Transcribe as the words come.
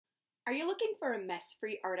Are you looking for a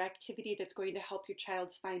mess-free art activity that's going to help your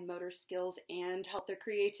child's fine motor skills and help their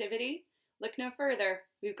creativity? Look no further.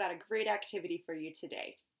 We've got a great activity for you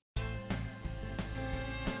today.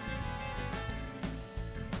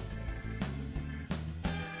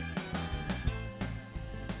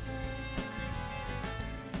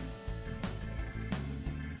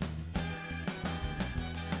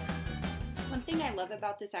 One thing I love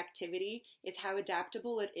about this activity is how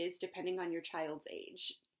adaptable it is depending on your child's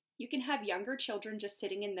age. You can have younger children just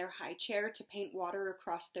sitting in their high chair to paint water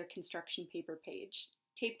across their construction paper page.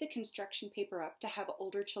 Tape the construction paper up to have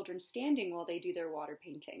older children standing while they do their water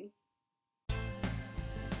painting.